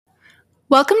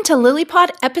Welcome to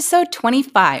LilyPod episode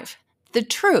 25, The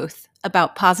Truth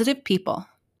About Positive People.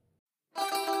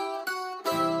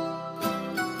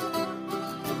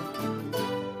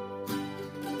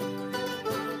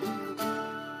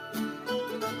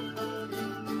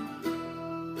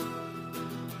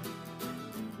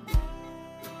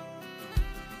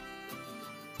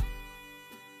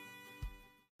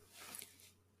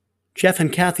 Jeff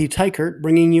and Kathy Teichert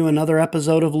bringing you another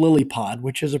episode of LilyPod,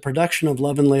 which is a production of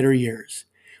Love in Later Years.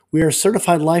 We are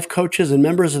certified life coaches and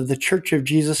members of the Church of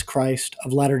Jesus Christ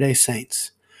of Latter-day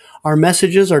Saints. Our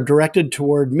messages are directed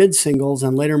toward mid-singles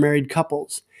and later married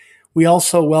couples. We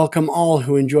also welcome all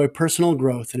who enjoy personal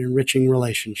growth and enriching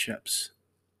relationships.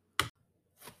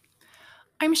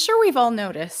 I'm sure we've all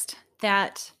noticed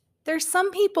that there's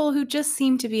some people who just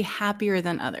seem to be happier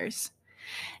than others.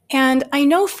 And I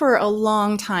know for a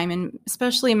long time, and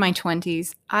especially in my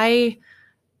 20s, I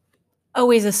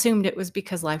always assumed it was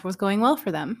because life was going well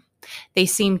for them. They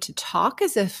seem to talk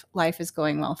as if life is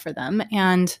going well for them.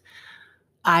 And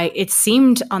it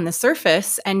seemed on the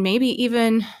surface, and maybe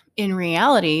even in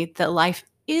reality, that life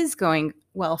is going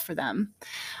well for them.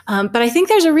 But I think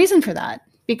there's a reason for that,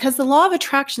 because the law of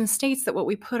attraction states that what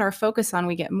we put our focus on,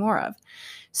 we get more of.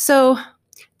 So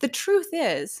the truth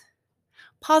is,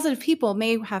 positive people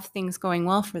may have things going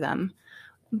well for them,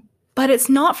 but it's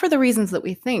not for the reasons that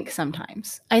we think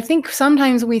sometimes. I think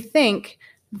sometimes we think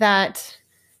that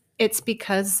it's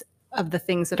because of the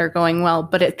things that are going well,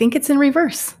 but I think it's in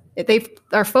reverse. They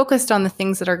are focused on the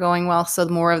things that are going well, so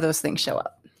more of those things show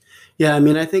up. Yeah,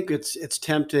 I think it's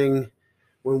tempting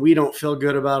when we don't feel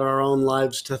good about our own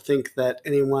lives to think that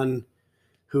anyone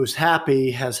who's happy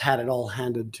has had it all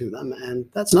handed to them, and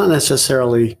that's not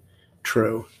necessarily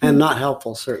true and not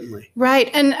helpful, certainly.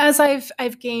 Right. And as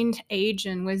I've gained age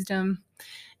and wisdom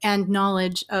and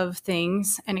knowledge of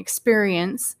things and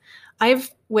experience, I've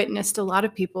witnessed a lot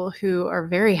of people who are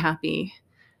very happy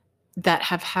that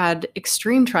have had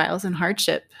extreme trials and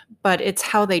hardship, but it's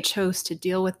how they chose to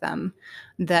deal with them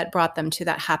that brought them to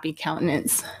that happy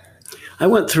countenance. I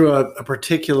went through a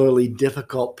particularly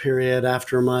difficult period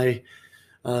after my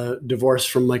divorce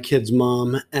from my kid's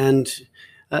mom, and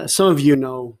some of you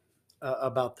know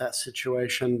about that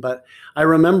situation, but I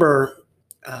remember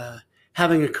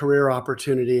having a career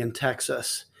opportunity in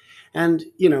Texas, and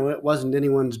it wasn't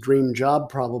anyone's dream job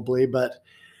probably, but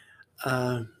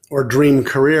or dream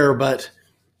career, but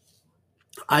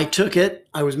I took it.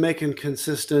 I was making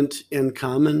consistent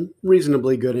income and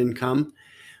reasonably good income.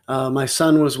 My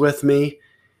son was with me,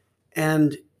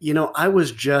 and I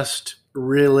was just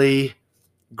really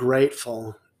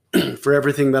grateful for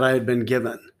everything that I had been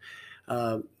given.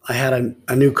 I had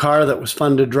a new car that was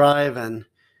fun to drive and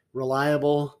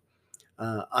reliable.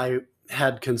 I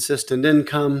had consistent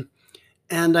income,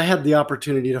 and I had the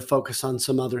opportunity to focus on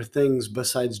some other things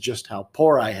besides just how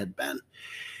poor I had been.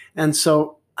 And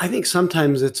so I think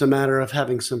sometimes it's a matter of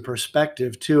having some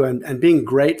perspective too, and being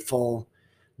grateful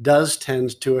does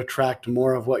tend to attract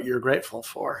more of what you're grateful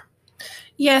for.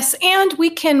 Yes, and we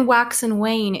can wax and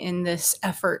wane in this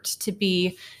effort to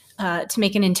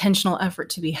make an intentional effort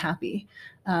to be happy.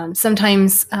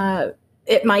 Sometimes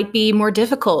it might be more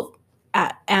difficult,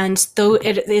 and though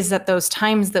it is at those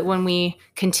times that when we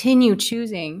continue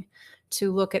choosing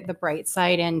to look at the bright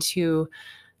side and to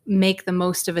make the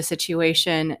most of a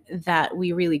situation, that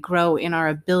we really grow in our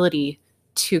ability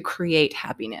to create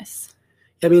happiness.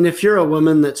 If you're a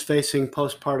woman that's facing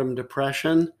postpartum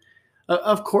depression,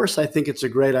 of course, I think it's a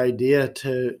great idea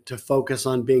to focus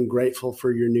on being grateful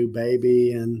for your new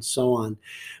baby and so on.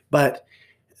 But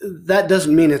that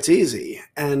doesn't mean it's easy.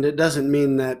 And it doesn't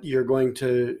mean that you're going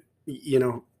to,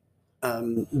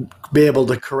 be able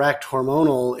to correct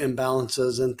hormonal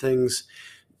imbalances and things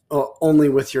only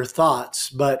with your thoughts.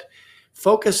 But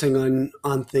focusing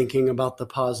on thinking about the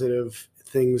positive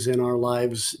things in our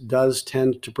lives does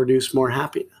tend to produce more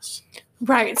happiness.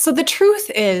 Right. So the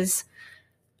truth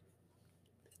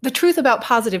about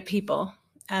positive people,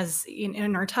 as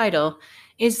in our title,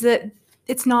 is that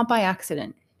it's not by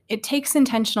accident. It takes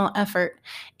intentional effort.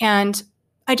 And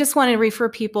I just want to refer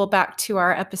people back to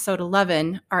our episode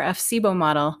 11, our FSIBO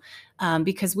model,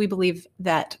 because we believe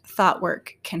that thought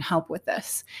work can help with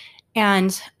this.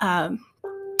 And I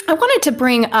wanted to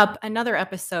bring up another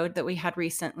episode that we had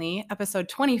recently, episode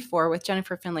 24 with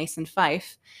Jennifer Finlayson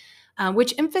Fife,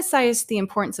 which emphasized the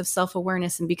importance of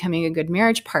self-awareness and becoming a good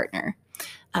marriage partner.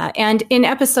 And in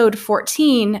episode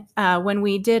 14, when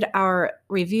we did our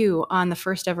review on the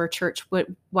first ever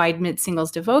church-wide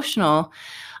mid-singles devotional,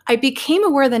 I became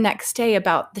aware the next day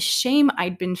about the shame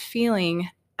I'd been feeling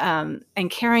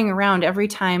and carrying around every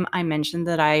time I mentioned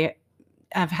that I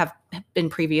have been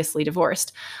previously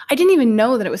divorced. I didn't even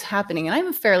know that it was happening, and I'm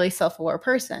a fairly self-aware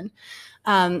person.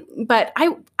 But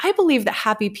I believe that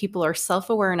happy people are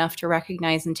self-aware enough to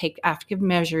recognize and take active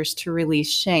measures to release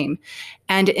shame.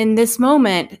 And in this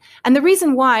moment, and the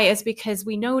reason why is because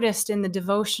we noticed in the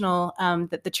devotional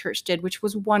that the church did, which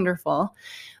was wonderful,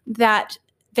 that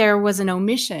there was an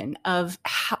omission of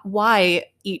why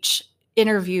each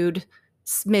interviewed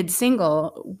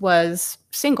mid-single was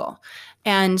single.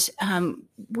 And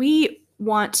we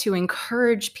want to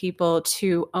encourage people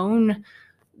to own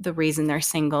the reason they're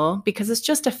single, because it's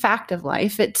just a fact of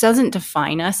life. It doesn't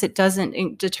define us. It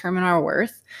doesn't determine our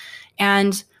worth.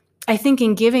 And I think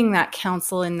in giving that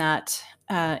counsel in that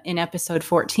in episode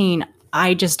 14,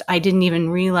 I didn't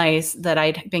even realize that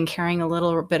I'd been carrying a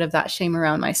little bit of that shame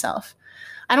around myself.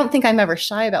 I don't think I'm ever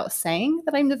shy about saying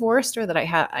that I'm divorced or that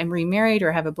I'm remarried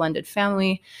or have a blended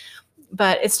family.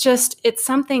 But it's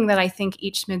something that I think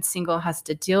each mid-single has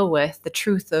to deal with, the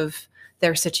truth of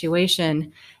their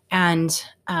situation. And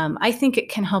I think it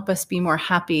can help us be more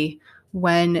happy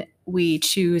when we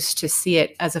choose to see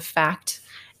it as a fact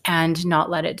and not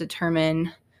let it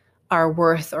determine our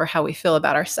worth or how we feel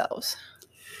about ourselves.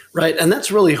 Right. And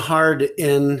that's really hard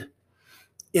in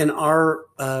our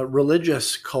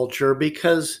religious culture,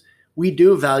 because we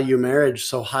do value marriage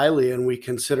so highly and we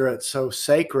consider it so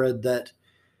sacred that,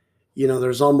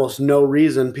 there's almost no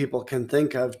reason people can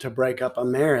think of to break up a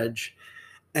marriage.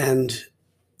 And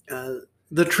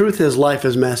the truth is, life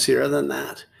is messier than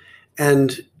that.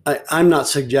 And I'm not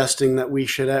suggesting that we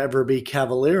should ever be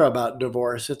cavalier about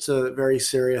divorce. It's a very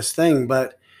serious thing.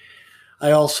 But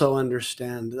I also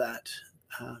understand that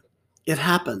it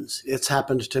happens. It's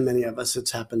happened to many of us.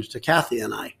 It's happened to Kathy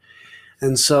and I.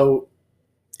 And so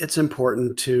it's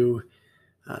important to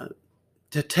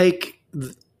take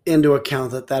into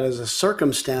account that is a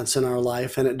circumstance in our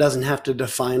life, and it doesn't have to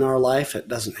define our life. It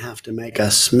doesn't have to make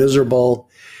us miserable.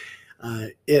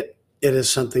 It is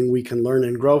something we can learn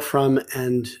and grow from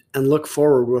and look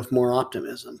forward with more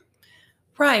optimism.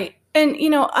 Right. And,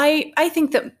 I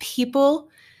think that people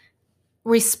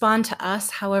respond to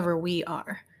us however we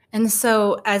are. And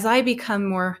so as I become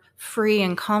more free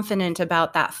and confident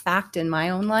about that fact in my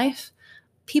own life,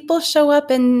 people show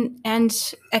up and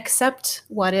accept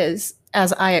what is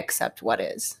as I accept what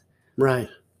is. Right.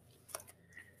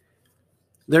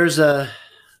 There's a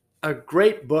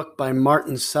great book by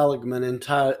Martin Seligman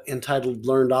entitled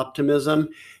Learned Optimism.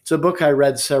 It's a book I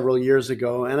read several years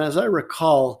ago. And as I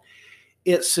recall,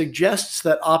 it suggests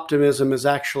that optimism is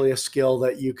actually a skill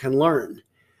that you can learn.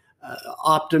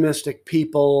 Optimistic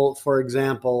people, for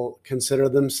example, consider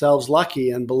themselves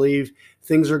lucky and believe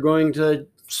things are going to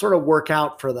sort of work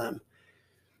out for them.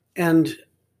 And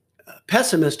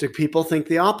pessimistic people think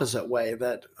the opposite way,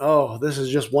 that, this is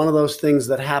just one of those things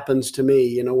that happens to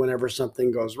me, whenever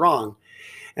something goes wrong.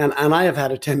 And I have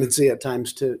had a tendency at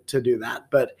times to do that.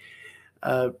 But,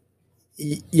 I'm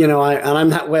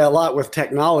that way a lot with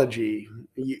technology.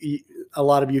 A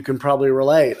lot of you can probably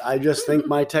relate. I just think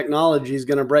my technology is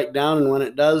going to break down, and when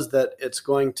it does, that it's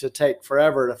going to take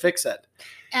forever to fix it.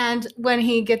 And when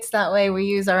he gets that way, we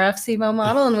use our FCMO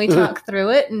model and we talk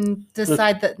through it and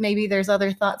decide that maybe there's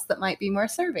other thoughts that might be more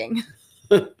serving.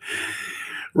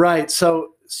 Right.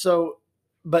 So,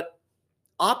 but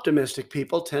optimistic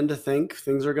people tend to think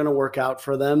things are going to work out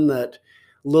for them, that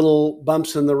little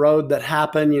bumps in the road that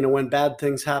happen, when bad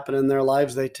things happen in their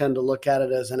lives, they tend to look at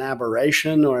it as an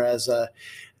aberration or as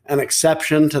an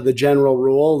exception to the general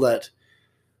rule that,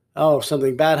 if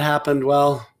something bad happened,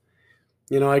 well,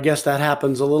 I guess that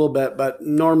happens a little bit, but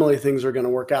normally things are going to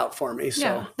work out for me. So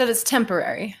yeah, that it's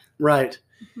temporary. Right.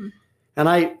 Mm-hmm.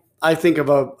 And I think of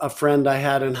a friend I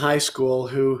had in high school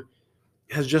who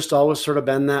has just always sort of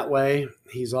been that way.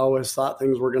 He's always thought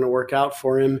things were going to work out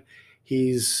for him.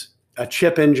 He's a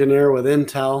chip engineer with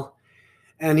Intel,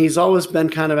 and he's always been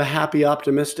kind of a happy,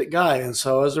 optimistic guy. And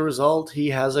so as a result,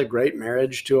 he has a great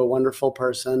marriage to a wonderful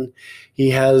person. He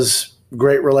has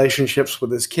great relationships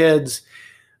with his kids.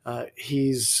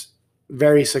 He's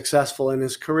very successful in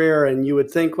his career, and you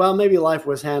would think, well, maybe life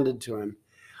was handed to him.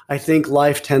 I think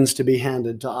life tends to be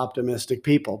handed to optimistic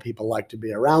people. People like to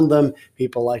be around them.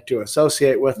 People like to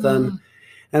associate with them.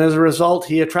 And as a result,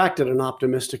 he attracted an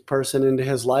optimistic person into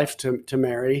his life to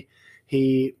marry.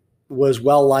 He was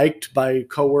well liked by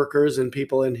coworkers and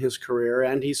people in his career,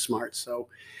 and he's smart. So,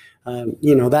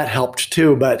 that helped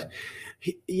too. But,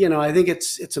 I think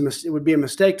it would be a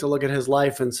mistake to look at his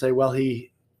life and say, well, he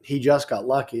just got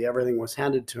lucky. Everything was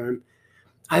handed to him.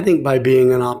 I think by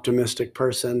being an optimistic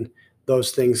person,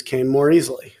 those things came more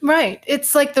easily. Right.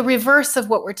 It's like the reverse of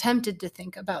what we're tempted to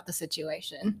think about the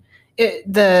situation.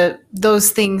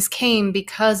 those things came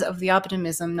because of the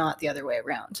optimism, not the other way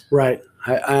around. Right.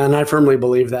 And I firmly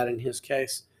believe that in his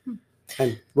case.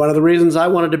 And one of the reasons I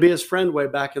wanted to be his friend way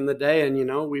back in the day,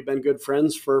 and, we've been good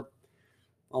friends for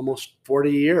almost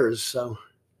 40 years. So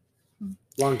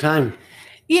long time.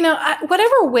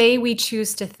 Whatever way we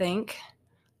choose to think,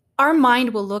 our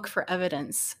mind will look for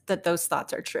evidence that those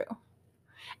thoughts are true.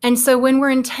 And so when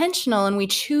we're intentional and we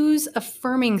choose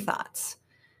affirming thoughts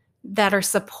that are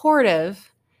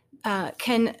supportive,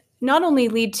 can not only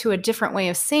lead to a different way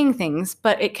of seeing things,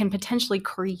 but it can potentially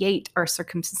create our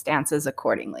circumstances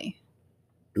accordingly.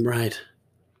 Right.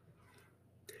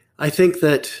 I think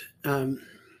that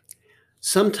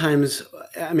sometimes,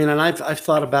 and I've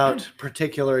thought about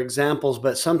particular examples,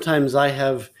 but sometimes I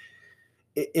have,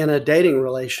 in a dating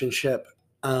relationship,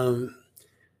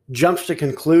 jumped to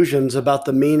conclusions about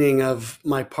the meaning of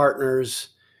my partner's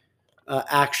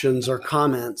actions or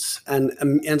comments, and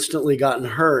instantly gotten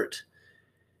hurt,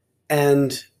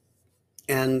 and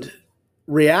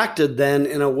reacted then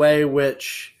in a way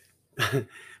which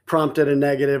prompted a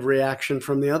negative reaction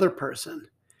from the other person.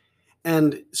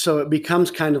 And so it becomes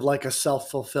kind of like a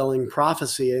self-fulfilling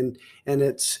prophecy, and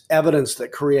it's evidence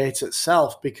that creates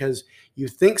itself, because you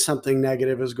think something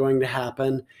negative is going to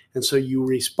happen, and so you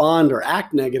respond or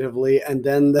act negatively, and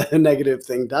then the negative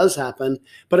thing does happen,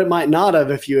 but it might not have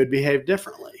if you had behaved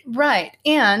differently. Right.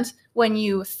 And when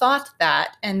you thought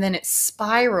that and then it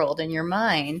spiraled in your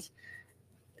mind,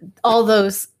 all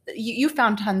those, you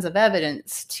found tons of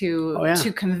evidence to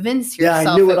convince yourself.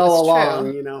 Yeah, I knew it all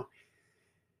along,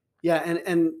 Yeah,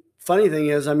 and funny thing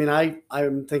is,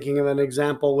 I'm thinking of an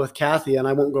example with Kathy, and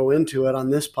I won't go into it on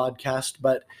this podcast,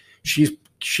 but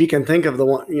she can think of the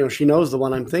one, she knows the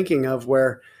one I'm thinking of,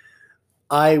 where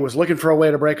I was looking for a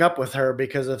way to break up with her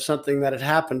because of something that had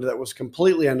happened that was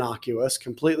completely innocuous,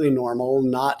 completely normal,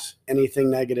 not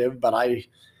anything negative, but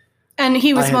And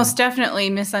he was most definitely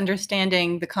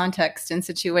misunderstanding the context and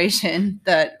situation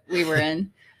that we were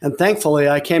in. And thankfully,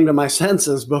 I came to my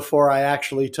senses before I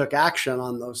actually took action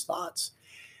on those thoughts.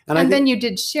 And then you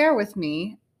did share with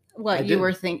me what you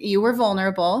were thinking. You were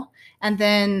vulnerable. And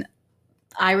then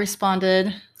I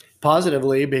responded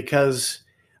positively, because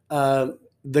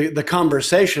the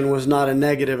conversation was not a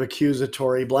negative,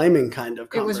 accusatory, blaming kind of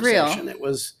conversation. It was real. It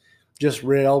was just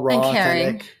real, raw, and caring.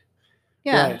 Authentic.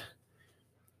 Yeah. Right.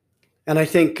 And I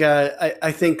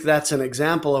think that's an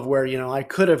example of where, I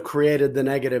could have created the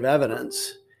negative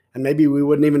evidence, and maybe we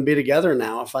wouldn't even be together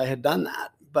now if I had done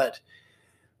that. But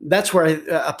that's where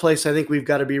a place I think we've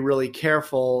got to be really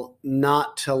careful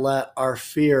not to let our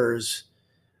fears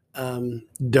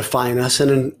define us,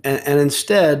 and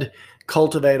instead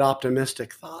cultivate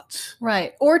optimistic thoughts.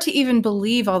 Right. Or to even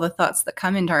believe all the thoughts that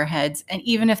come into our heads. And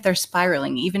even if they're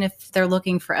spiraling, even if they're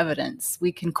looking for evidence,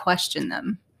 we can question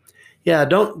them. Yeah,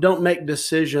 don't make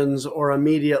decisions or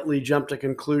immediately jump to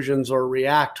conclusions or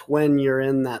react when you're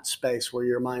in that space where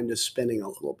your mind is spinning a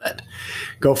little bit.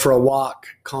 Go for a walk,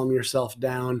 calm yourself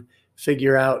down,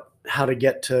 figure out how to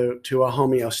get to a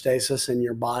homeostasis in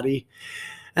your body,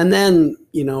 and then,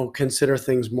 consider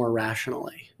things more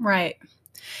rationally. Right.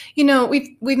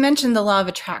 We've mentioned the law of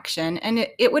attraction, and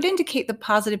it would indicate that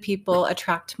positive people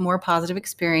attract more positive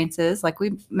experiences, like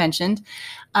we mentioned,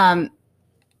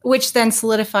 which then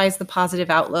solidifies the positive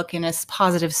outlook in a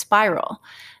positive spiral.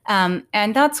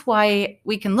 And that's why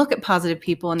we can look at positive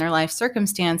people in their life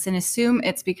circumstance and assume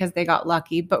it's because they got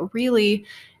lucky, but really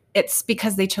it's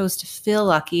because they chose to feel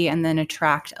lucky and then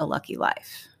attract a lucky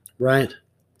life. Right.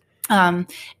 And,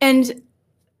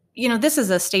 this is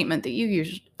a statement that you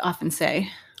often say.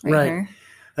 Right.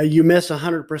 You miss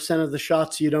 100% of the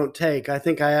shots you don't take. I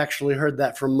think I actually heard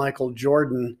that from Michael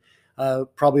Jordan,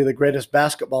 probably the greatest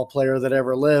basketball player that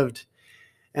ever lived.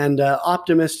 And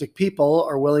optimistic people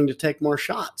are willing to take more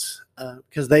shots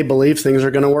because they believe things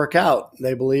are going to work out.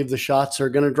 They believe the shots are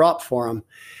going to drop for them.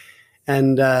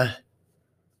 And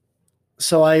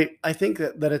so I think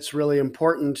that it's really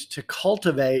important to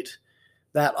cultivate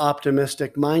that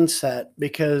optimistic mindset,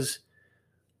 because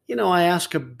I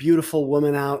ask a beautiful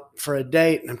woman out for a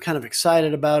date and I'm kind of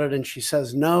excited about it, and she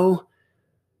says no.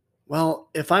 Well,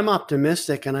 if I'm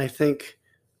optimistic and I think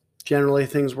generally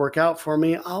things work out for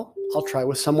me, I'll try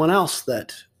with someone else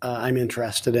that I'm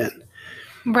interested in.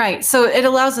 Right. So it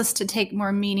allows us to take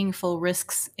more meaningful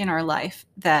risks in our life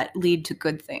that lead to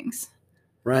good things.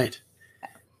 Right.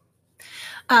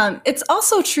 It's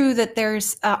also true that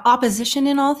there's opposition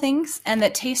in all things, and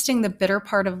that tasting the bitter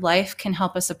part of life can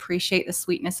help us appreciate the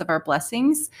sweetness of our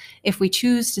blessings if we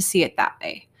choose to see it that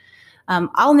way.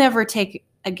 I'll never take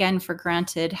again for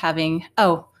granted having,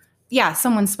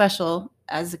 someone special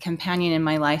as a companion in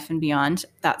my life and beyond.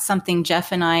 That's something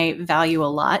Jeff and I value a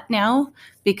lot now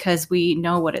because we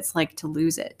know what it's like to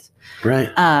lose it. Right.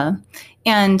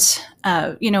 In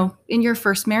your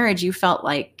first marriage, you felt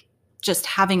like just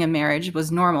having a marriage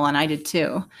was normal, and I did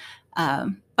too.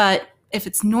 But if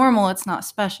it's normal, it's not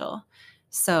special.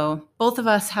 So both of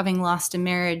us having lost a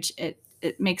marriage, it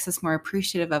makes us more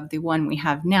appreciative of the one we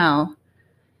have now.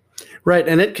 Right.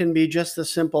 And it can be just the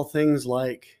simple things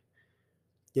like,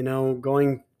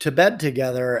 going to bed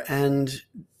together and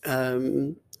a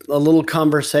little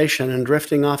conversation and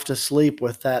drifting off to sleep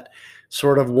with that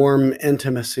sort of warm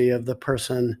intimacy of the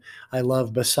person I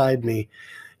love beside me.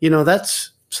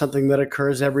 That's something that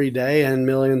occurs every day in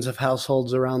millions of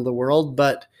households around the world.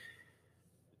 But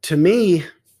to me,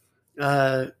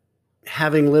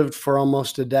 having lived for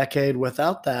almost a decade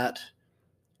without that,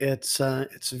 it's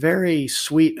very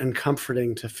sweet and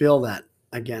comforting to feel that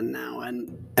again now.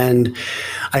 And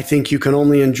I think you can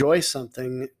only enjoy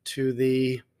something to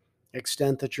the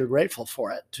extent that you're grateful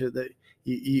for it,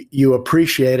 you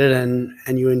appreciate it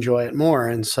and you enjoy it more.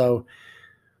 And so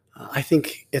I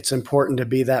think it's important to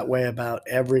be that way about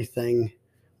everything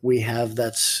we have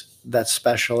that's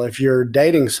special. If you're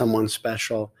dating someone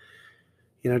special,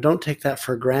 don't take that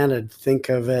for granted. Think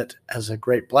of it as a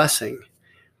great blessing.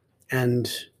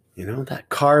 And that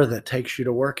car that takes you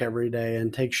to work every day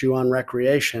and takes you on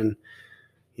recreation,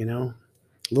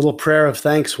 little prayer of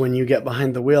thanks when you get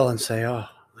behind the wheel and say, oh,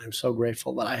 I'm so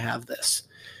grateful that I have this.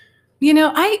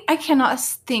 I cannot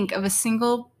think of a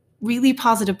single really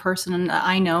positive person that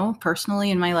I know personally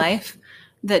in my life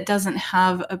that doesn't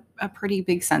have a pretty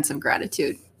big sense of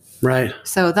gratitude. Right.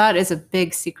 So that is a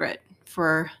big secret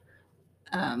for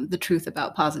the truth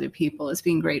about positive people, is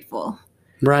being grateful.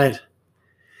 Right.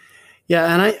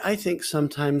 Yeah, and I think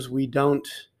sometimes we don't.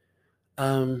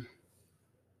 I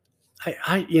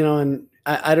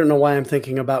don't know why I'm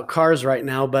thinking about cars right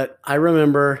now, but I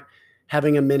remember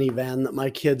having a minivan that my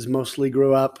kids mostly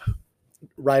grew up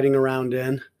riding around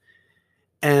in,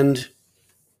 and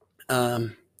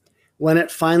when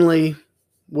it finally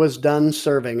was done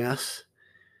serving us,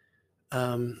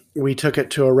 we took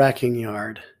it to a wrecking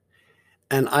yard,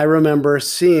 and I remember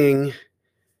seeing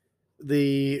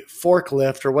the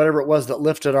forklift or whatever it was that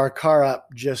lifted our car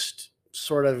up just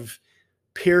sort of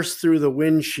pierce through the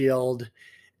windshield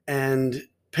and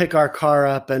pick our car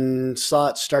up, and saw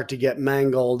it start to get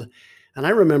mangled. And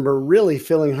I remember really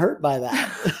feeling hurt by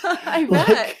that. I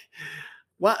bet.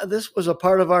 Wow, this was a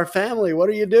part of our family. What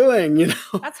are you doing?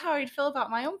 That's how I'd feel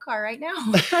about my own car right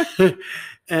now.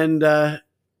 And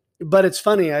but it's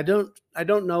funny. I don't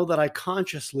know that I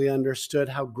consciously understood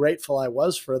how grateful I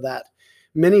was for that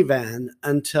minivan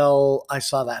until I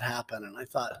saw that happen. And I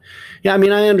thought,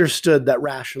 I understood that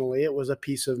rationally it was a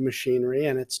piece of machinery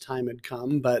and its time had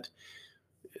come, but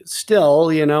still,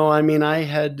 we had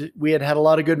had a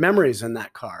lot of good memories in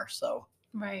that car. So,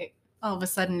 right. All of a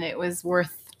sudden it was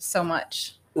worth so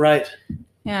much. Right.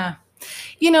 Yeah.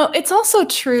 It's also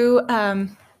true.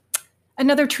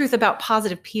 Another truth about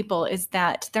positive people is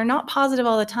that they're not positive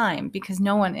all the time, because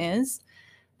no one is.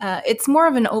 It's more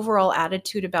of an overall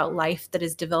attitude about life that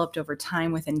is developed over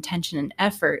time with intention and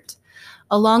effort,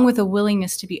 along with a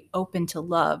willingness to be open to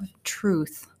love,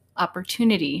 truth,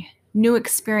 opportunity, new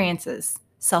experiences,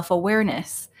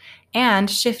 self-awareness, and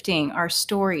shifting our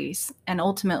stories and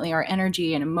ultimately our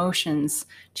energy and emotions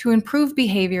to improve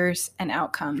behaviors and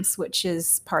outcomes, which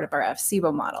is part of our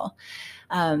FSIBO model.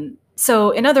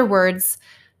 So in other words,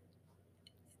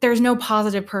 there's no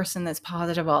positive person that's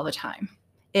positive all the time.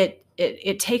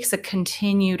 It takes a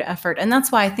continued effort. And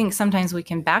that's why I think sometimes we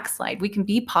can backslide. We can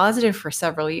be positive for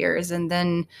several years and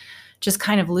then just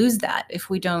kind of lose that if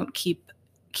we don't keep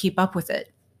up with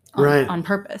it on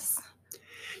purpose.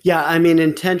 Yeah,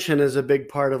 intention is a big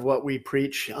part of what we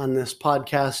preach on this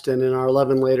podcast and in our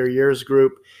 11 Later Years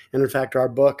group. And in fact, our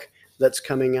book that's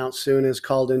coming out soon is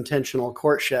called Intentional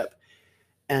Courtship.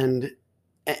 And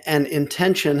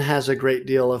intention has a great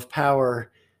deal of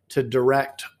power to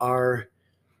direct our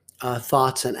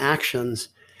thoughts and actions.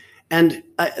 And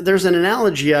there's an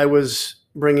analogy I was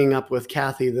bringing up with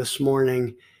Kathy this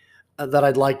morning that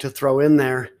I'd like to throw in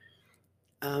there.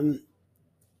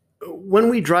 When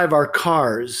we drive our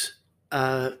cars,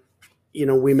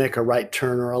 we make a right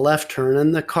turn or a left turn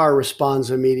and the car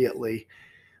responds immediately.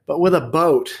 But with a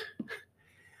boat,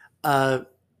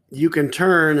 you can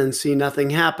turn and see nothing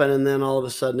happen. And then all of a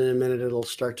sudden in a minute, it'll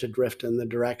start to drift in the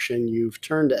direction you've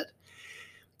turned it.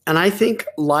 And I think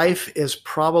life is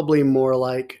probably more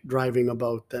like driving a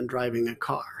boat than driving a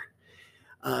car.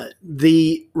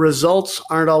 The results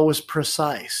aren't always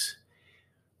precise.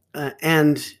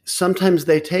 And sometimes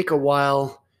they take a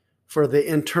while for the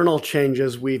internal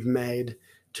changes we've made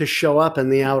to show up in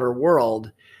the outer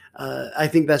world. I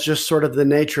think that's just sort of the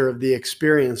nature of the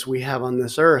experience we have on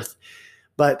this earth.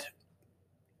 But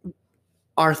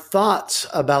our thoughts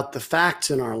about the facts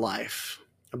in our life,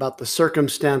 about the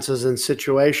circumstances and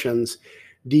situations,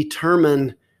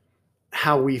 determine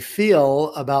how we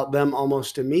feel about them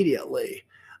almost immediately.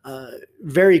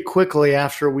 Very quickly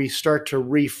after we start to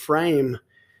reframe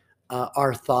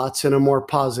our thoughts in a more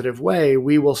positive way,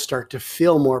 we will start to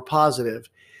feel more positive.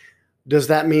 Does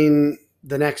that mean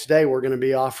the next day we're going to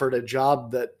be offered a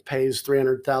job that pays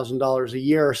 $300,000 a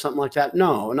year or something like that?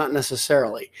 No, not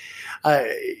necessarily.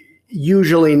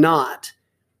 Usually not.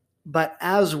 But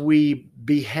as we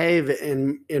behave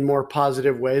in more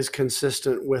positive ways,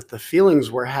 consistent with the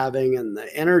feelings we're having and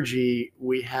the energy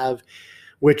we have,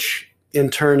 which in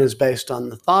turn is based on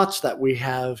the thoughts that we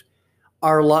have,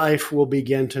 our life will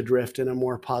begin to drift in a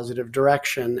more positive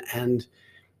direction. And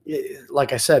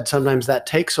like I said, sometimes that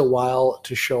takes a while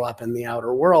to show up in the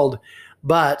outer world.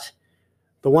 But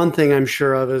the one thing I'm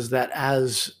sure of is that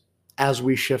as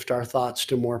we shift our thoughts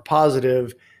to more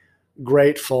positive,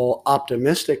 grateful,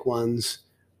 optimistic ones,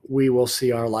 we will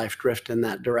see our life drift in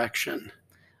that direction.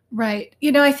 Right.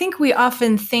 I think we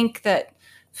often think that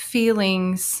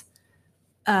feelings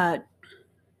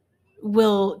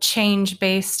will change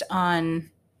based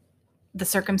on the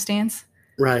circumstance.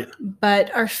 Right.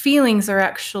 But our feelings are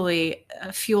actually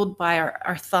fueled by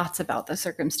our thoughts about the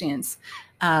circumstance.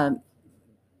 The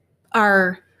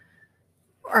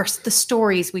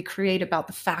stories we create about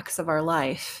the facts of our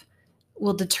life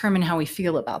will determine how we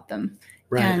feel about them.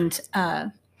 Right. And,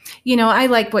 I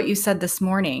like what you said this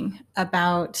morning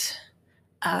about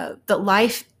that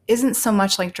life isn't so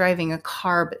much like driving a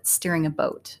car, but steering a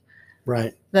boat.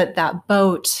 Right. That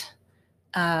boat,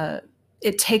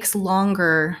 it takes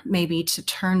longer maybe to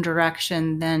turn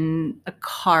direction than a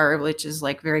car, which is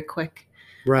like very quick.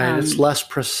 Right. It's less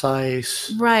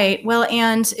precise. Right. Well,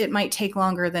 and it might take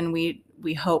longer than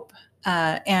we hope.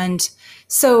 And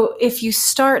so if you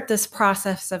start this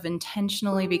process of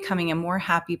intentionally becoming a more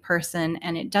happy person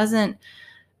and it doesn't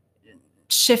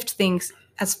shift things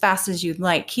as fast as you'd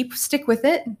like, stick with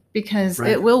it because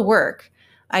it will work.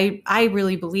 I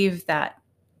really believe that.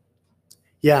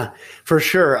 Yeah, for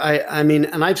sure. I mean,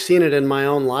 and I've seen it in my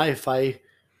own life. I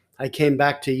came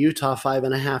back to Utah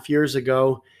 5.5 years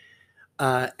ago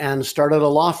and started a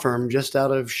law firm just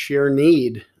out of sheer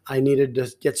need. I needed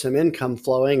to get some income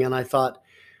flowing, and I thought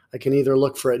I can either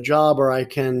look for a job or I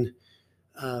can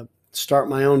start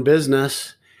my own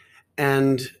business.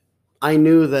 And I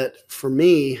knew that for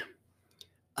me,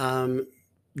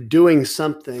 doing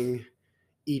something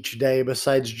each day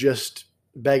besides just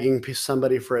begging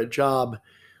somebody for a job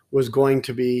was going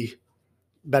to be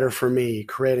better for me.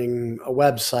 Creating a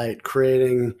website,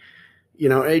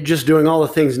 just doing all the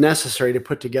things necessary to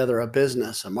put together a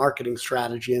business, a marketing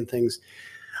strategy and things.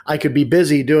 I could be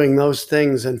busy doing those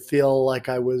things and feel like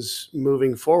I was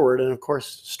moving forward. And of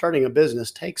course, starting a business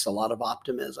takes a lot of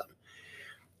optimism.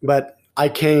 But I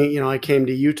came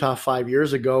to Utah 5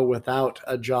 years ago without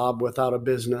a job, without a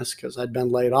business, because I'd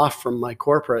been laid off from my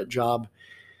corporate job.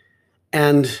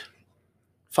 And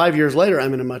 5 years later,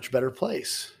 I'm in a much better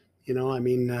place.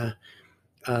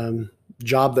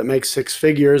 Job that makes 6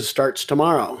 figures starts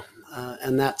tomorrow.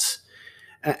 And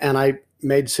I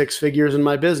made 6 figures in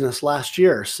my business last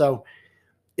year. So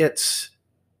it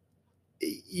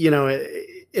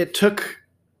took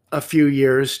a few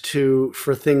years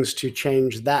for things to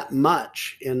change that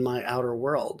much in my outer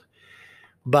world.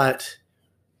 But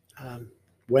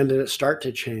when did it start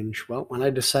to change? Well, when I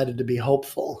decided to be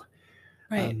hopeful.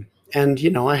 Right.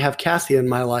 I have Kathy in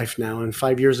my life now, and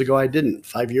 5 years ago I didn't.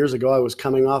 5 years ago I was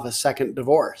coming off a second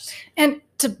divorce. And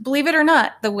to believe it or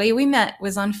not, the way we met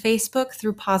was on Facebook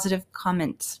through positive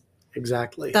comments.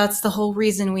 Exactly. That's the whole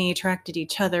reason we attracted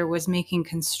each other, was making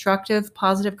constructive,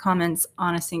 positive comments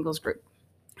on a singles group.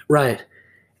 Right.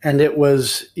 And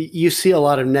you see a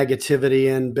lot of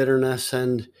negativity and bitterness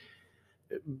and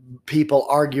people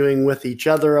arguing with each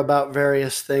other about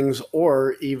various things,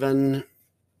 or even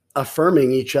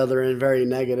affirming each other in very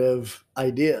negative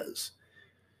ideas.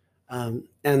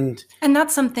 And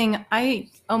that's something I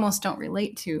almost don't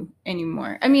relate to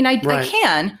anymore. I mean, I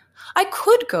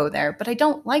could go there, but I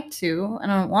don't like to,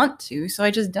 and I don't want to, so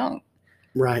I just don't.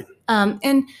 Right. One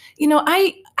thing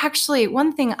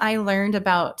I learned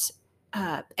about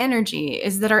energy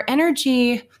is that our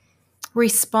energy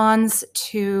responds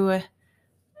to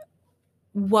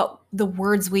what the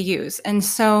words we use. And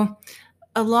so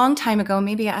a long time ago,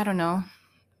 maybe, 5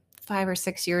 or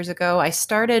 6 years ago, I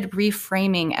started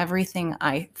reframing everything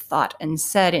I thought and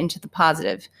said into the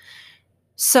positive.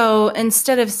 So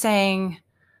instead of saying,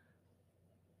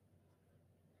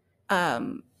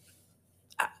 I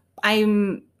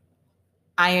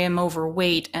am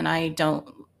overweight and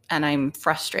I'm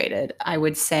frustrated, I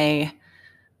would say,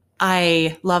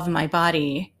 I love my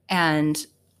body and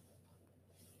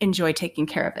enjoy taking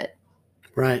care of it.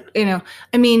 Right.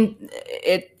 I mean,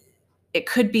 it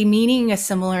could be meaning a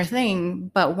similar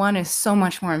thing, but one is so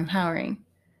much more empowering.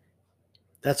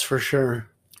 That's for sure.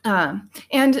 And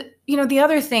the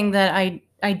other thing that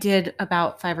I did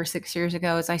about 5 or 6 years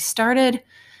ago is I started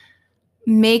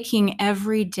making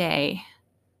every day,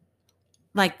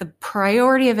 like the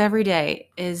priority of every day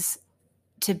is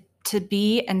to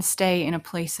be and stay in a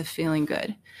place of feeling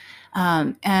good.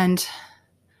 And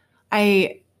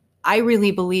I really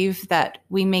believe that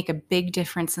we make a big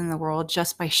difference in the world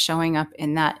just by showing up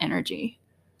in that energy.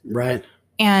 Right.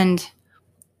 And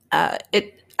I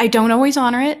don't always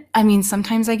honor it. I mean,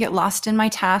 sometimes I get lost in my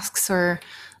tasks or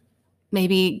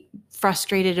maybe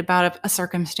frustrated about a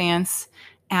circumstance,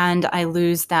 and I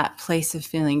lose that place of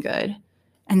feeling good.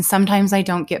 And sometimes I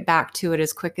don't get back to it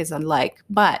as quick as I'd like,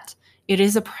 but it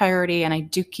is a priority, and I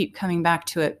do keep coming back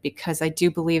to it because I do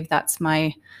believe that's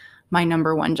my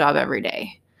number one job every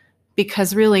day.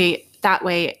 Because really, that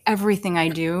way, everything I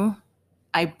do,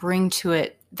 I bring to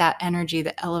it that energy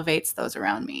that elevates those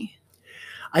around me.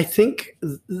 I think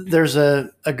there's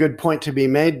a good point to be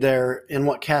made there in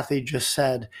what Kathy just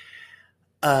said.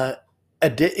 In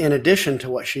addition to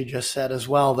what she just said as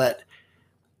well, that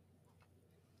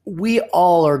we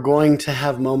all are going to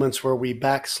have moments where we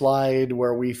backslide,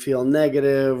 where we feel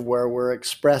negative, where we're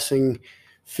expressing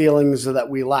feelings that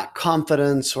we lack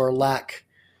confidence or lack,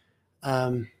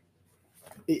 or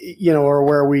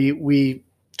where we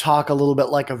talk a little bit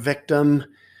like a victim.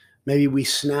 Maybe we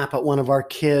snap at one of our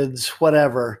kids,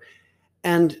 whatever.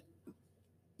 And,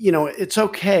 it's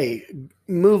okay.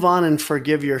 Move on and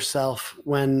forgive yourself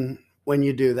when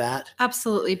you do that.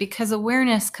 Absolutely, because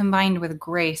awareness combined with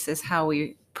grace is how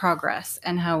we progress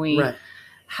and how we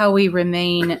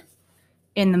remain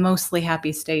in the mostly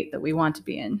happy state that we want to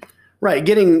be in. Right.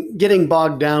 Getting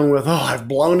bogged down with, I've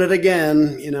blown it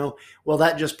again, well,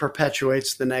 that just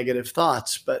perpetuates the negative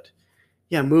thoughts. But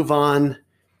yeah, move on,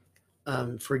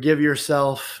 forgive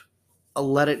yourself,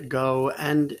 let it go,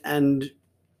 and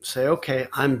say, okay,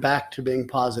 I'm back to being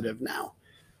positive now,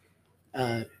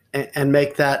 and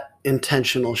make that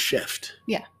intentional shift.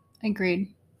 Yeah, agreed.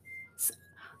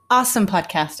 Awesome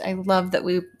podcast. I love that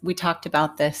we talked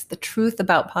about this, the truth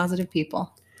about positive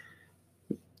people.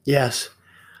 Yes.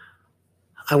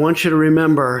 I want you to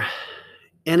remember,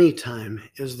 anytime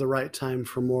is the right time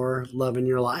for more love in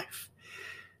your life.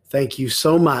 Thank you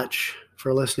so much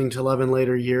for listening to Love in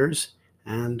Later Years,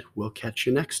 and we'll catch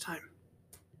you next time.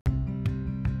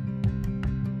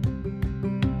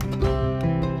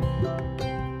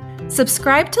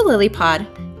 Subscribe to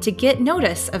LilyPod to get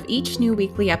notice of each new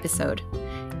weekly episode.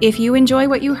 If you enjoy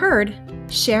what you heard,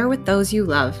 share with those you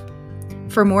love.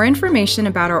 For more information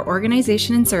about our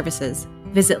organization and services,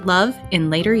 visit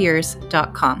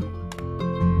loveinlateryears.com.